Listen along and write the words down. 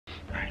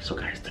Alright, so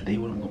guys, today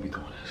what I'm gonna be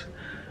doing is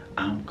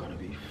I'm gonna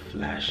be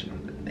flashing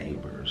the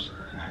neighbors.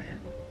 Alright,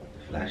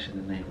 flashing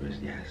the neighbors,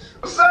 yes.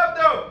 What's up,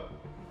 though?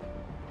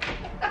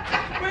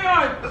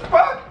 Rayon, What's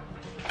up?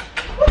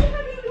 what the hell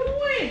are you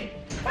doing?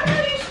 Why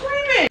are you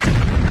screaming?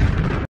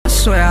 I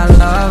swear I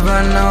love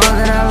her, know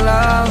that I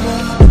love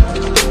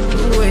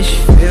her. The way she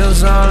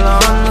feels all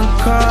on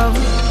the cover.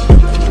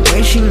 The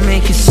way she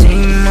make it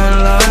seem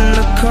all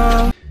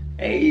undercover.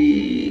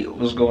 Hey,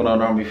 what's going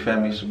on, Army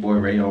family? It's your boy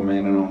Rayon,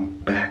 man, and I'm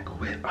back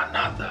with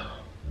another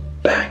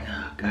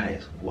banger.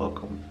 Guys,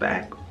 welcome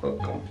back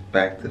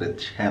to the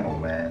channel,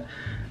 man.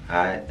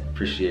 I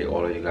appreciate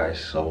all of you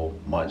guys so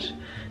much.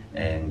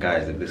 And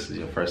guys, if this is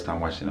your first time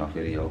watching our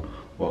video,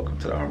 welcome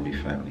to the R&B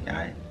family.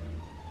 I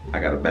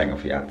got a banger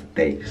for y'all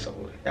today, so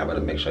y'all better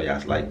make sure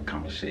y'all like,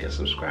 comment, share,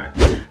 subscribe.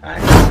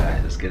 Alright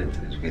guys, let's get into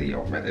this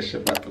video, man. This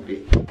shit about to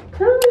be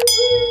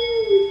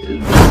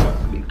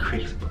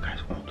crazy. But guys,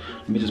 hold on.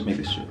 Let me just make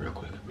this shit real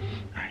quick.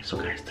 Alright, so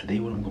guys, today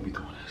what I'm gonna be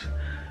doing is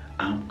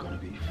I'm gonna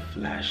be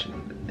flashing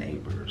the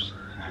neighbors.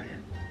 Alright,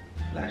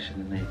 flashing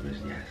the neighbors,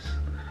 yes.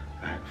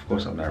 Alright, of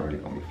course I'm not really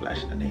gonna be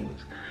flashing the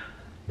neighbors.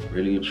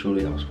 Really and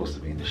truly, I'm supposed to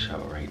be in the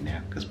shower right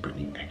now because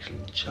Britney actually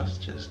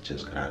just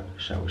got out of the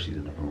shower. She's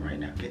in the room right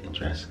now getting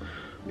dressed.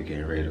 We're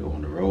getting ready to go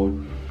on the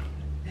road,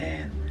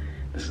 and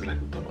this is like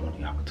the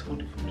only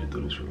opportunity for me to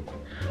do this real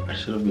quick. I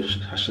should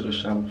have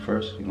showered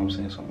first, you know what I'm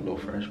saying, so I'm a little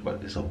fresh,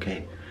 but it's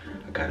okay.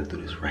 I gotta do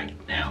this right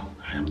now.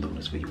 I am doing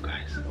this for you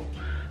guys. So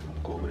I'm gonna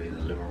go over there in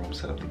the living room,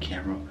 set up the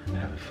camera, and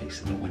have it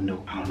facing the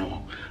window. I don't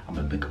know. I'm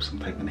gonna make up some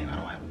type of name. I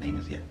don't have a name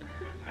as yet.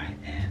 Alright,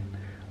 and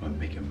I'm gonna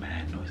make a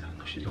mad noise. I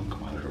know she's gonna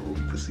come out of the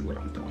room to see what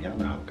I'm doing. Y'all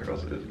know how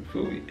girls is, you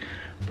feel me?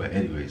 But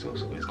anyways,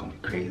 also it's gonna be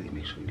crazy.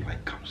 Make sure you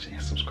like, comment, share,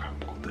 and subscribe.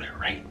 I'm gonna do that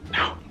right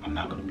now. I'm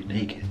not gonna be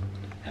naked.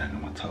 And I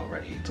got my towel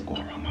right here to go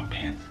around my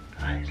pants.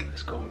 Alright, so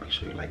let's go. Make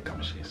sure you like,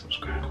 comment, share, and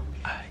subscribe.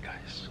 Alright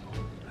guys, so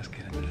let's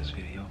get into this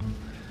video.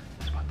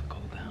 It's about to go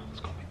down. It's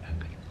gonna be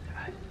epic.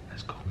 Alright,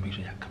 let's go. Make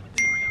sure y'all comment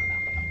to the Rayon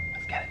down below.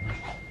 Let's get it.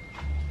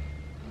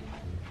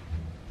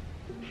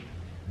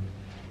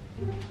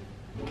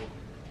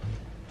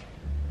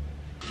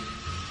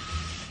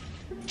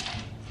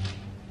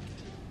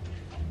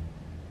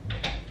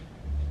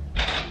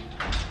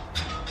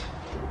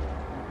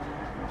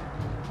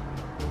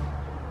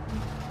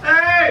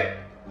 Hey!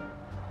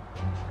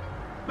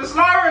 Miss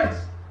Lawrence!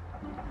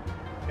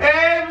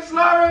 Hey, Miss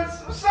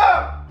Lawrence! What's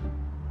up?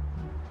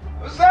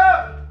 What's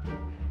up?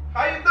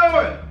 How you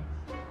doing?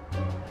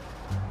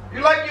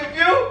 You like your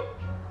view?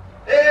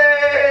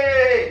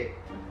 Hey!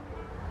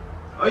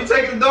 Oh, you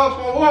taking the dogs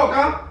for a walk,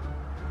 huh?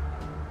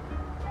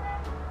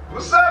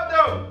 What's up,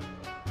 though?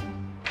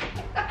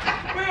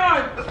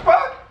 Rayon, What's up?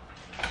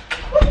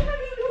 what the hell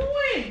are you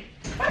doing?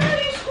 Why are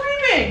you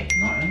screaming?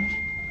 Nothing.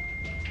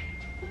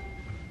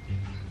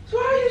 So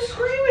why are you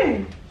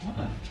screaming?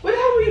 What? What the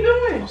hell were you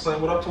doing? I'm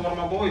saying what up to one of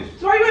my boys.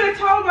 So why are you in a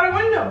towel by the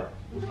window?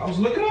 I was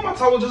looking at my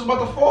towel just about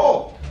to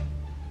fall.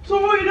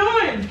 So what are you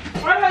doing?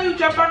 Why the hell you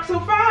jump back so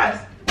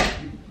fast?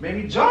 Made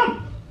me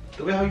jump.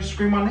 The way how you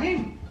scream my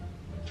name.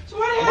 So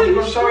why the hell are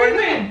you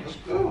screaming? Let's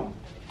go.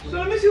 So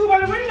let me see who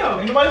by the window.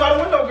 Ain't nobody by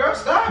the window, girl.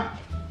 Stop.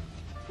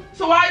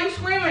 So why are you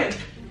screaming?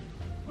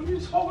 What are you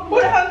talking Who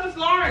the about? hell is Miss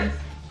Lawrence?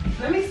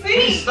 Let me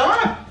Please see.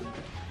 stop.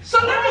 So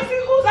let me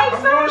see who's I'm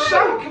going to outside.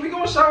 shower. Can we go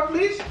in the shower,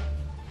 please?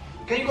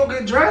 Can you go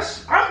get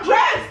dressed? I'm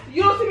dressed.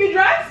 You don't see me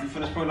dressed? You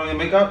finished putting on your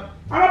makeup?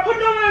 I'm not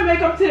putting on my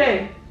makeup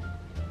today.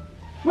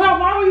 Well,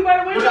 why were you by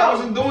the window? I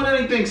wasn't doing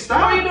anything. What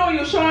are you Stop. doing?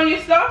 You showing your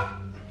stuff?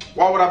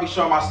 Why would I be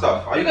showing my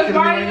stuff? Are you Because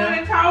kidding me why right are you in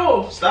now? a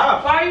towel?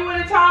 Stop. Why are you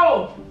in a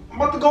towel? I'm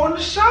about to go in the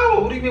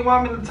shower. What do you mean why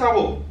I'm in the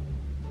towel?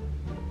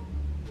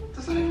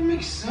 Does that even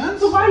make sense?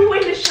 So why are you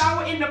in the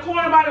shower in the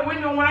corner by the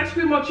window when I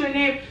scream out your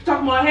name,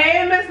 talking about,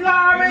 hey, Miss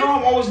Lawrence? You know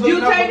I'm always looking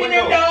You out the taking the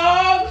window.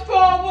 dogs for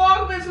a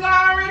walk, Miss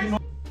Lawrence? You know-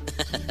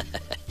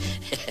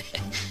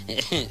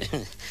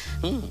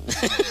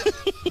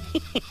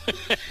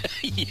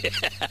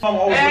 I'm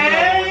always looking out the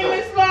Hey, window.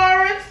 Miss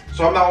Lawrence.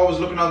 So I'm not always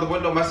looking out the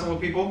window messing with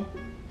people?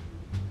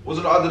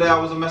 Wasn't the other day I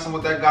was messing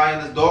with that guy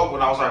and his dog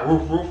when I was like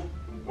roof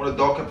when the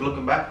dog kept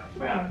looking back?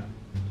 Rayon,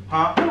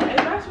 Huh? if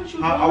that's what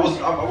you're Huh?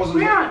 doing. I wasn't.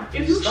 Rayon,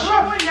 if you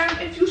Stop.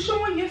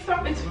 showing your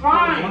stuff, it's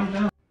fine.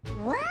 Stop.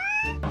 What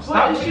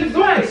What is are she you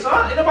doing? doing,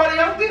 son? Ain't nobody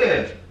out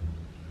there.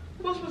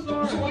 Who's Miss So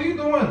Lawrence? what are you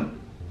doing?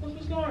 Who's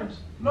Miss Lawrence?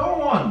 No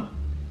one.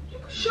 You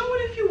can show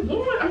it if you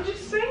want. I'm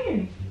just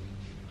saying.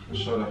 I'll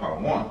show it if I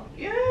want.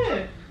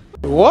 Yeah.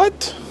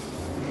 What?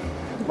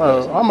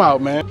 Bro, I'm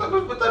out, man.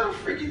 What type of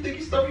freaky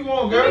dicky stuff you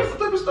want, girl? What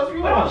type of stuff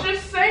you But I'm want?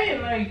 just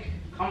saying, like,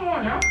 come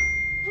on now.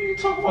 What are you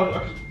talking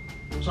about?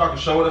 So I can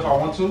show it if I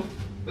want to?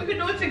 We could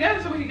do it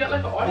together so we can get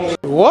like an audience.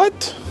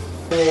 What?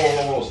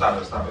 Whoa,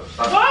 stop it, stop it,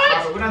 stop it. What?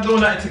 Stop it. We're not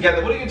doing nothing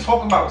together. What are you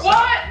talking about? Stop.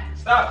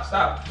 What?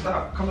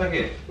 Stop. Come back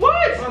here.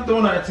 What? We're not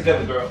doing nothing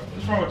together, girl.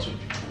 What's wrong with you?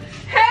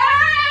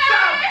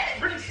 Hey!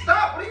 Brittany,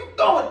 stop. What are you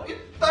doing?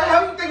 What the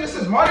hell you think this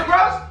is, Mardi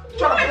Gras? You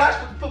trying to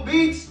flash for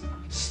beads?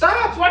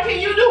 Stop. Why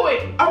can't you do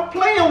it? I'm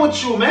playing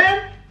with you,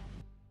 man.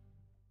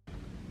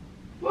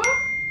 What?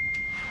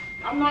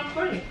 I'm not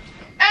playing.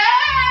 Hey!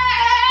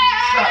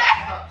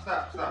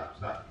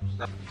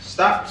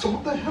 Stop. So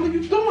what the hell are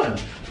you doing?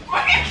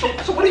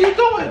 So what are you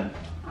doing?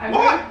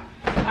 Why?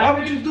 Why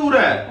would you do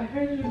that? I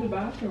heard you in the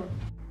bathroom.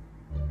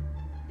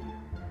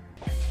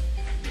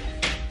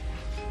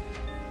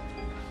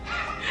 I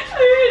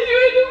heard you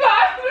in the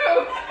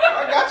bathroom.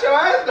 I got your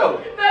ass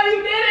though. No,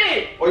 you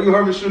didn't. Oh, you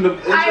heard me shooting the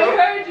intro? I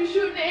heard you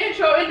shooting the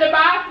intro in the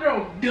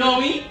bathroom,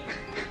 dummy.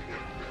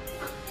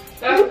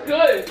 That's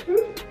good.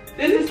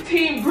 This is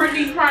Team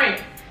Britney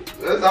prank.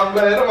 That's how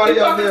bad. Nobody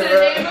out there,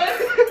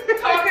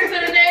 Talking to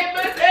the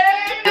neighbors.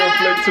 Hey, don't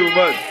play too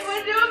much.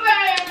 What you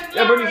saying?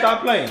 Yeah, Britney,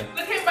 stop playing.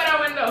 Look him by that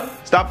window.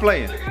 Stop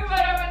playing. Look him by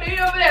that window.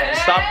 You over there.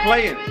 Stop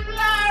playing.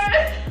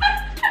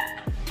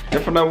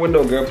 Get from that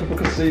window, girl. People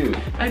can see you.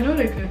 I know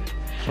they could.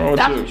 What's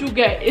That's what you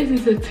get. This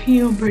is a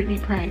Team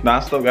Britney prank. Nah, I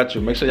still got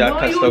you. Make sure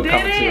y'all No, still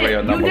comment to the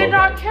Rayon number. You did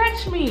not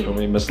catch me. I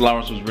mean, Miss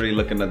Lawrence was really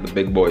looking at the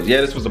big boys.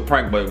 Yeah, this was a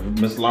prank, but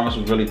Miss Lawrence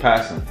was really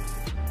passing.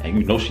 And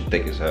you know she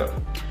thick as hell.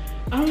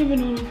 I don't even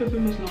know if it's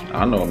Miss Lawrence.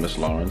 I know Miss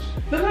Lawrence.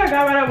 Look at that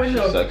guy by that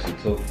window. She's sexy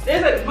too.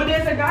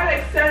 There's a guy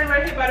that's standing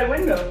right here by the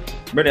window.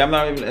 Brittany, I'm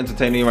not even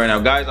entertaining you right now.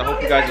 Guys, I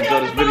hope you guys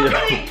enjoy this video.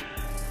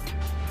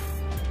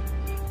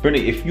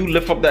 Brittany, if you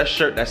lift up that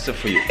shirt, that's it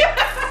for you.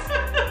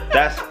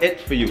 That's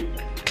it for you.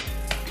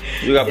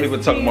 You got people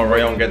talking about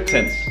Rayon get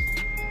tints.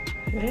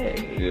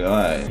 Hey. Yeah,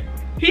 alright.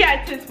 He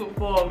had tints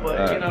before,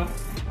 but you know.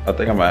 I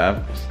think I might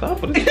have.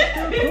 Stop it.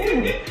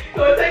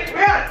 So take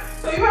man.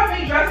 So you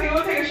haven't dressed, you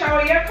won't take a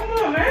shower yet? Come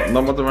on, man. No,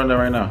 I'm about to run there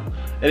right now.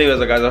 Anyways,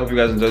 guys, I hope you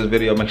guys enjoyed this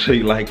video. Make sure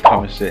you like,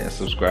 comment, share, and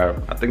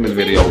subscribe. I think this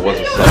video was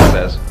a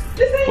success.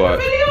 This ain't a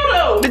video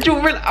though. Did you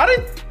really?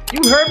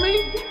 You heard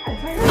me? Yes, I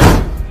heard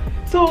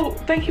you. So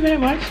thank you very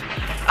much.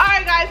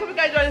 Alright guys, hope you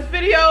guys enjoyed this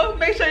video.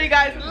 Make sure you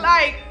guys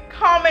like,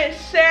 comment,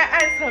 share,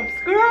 and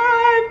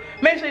subscribe.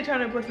 Make sure you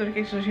turn on post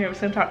notifications here at the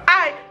same time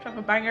I drop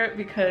a banger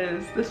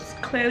because this was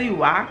clearly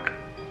whack.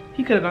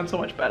 He could have done so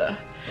much better.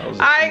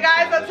 Alright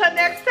guys, until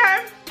next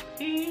time.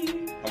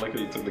 I like how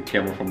you took the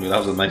camera from me. That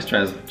was a nice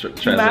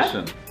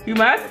transition. You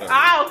mad?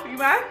 Ow, you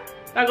mad?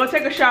 Now go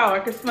take a shower. I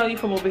can smell you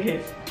from over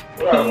here.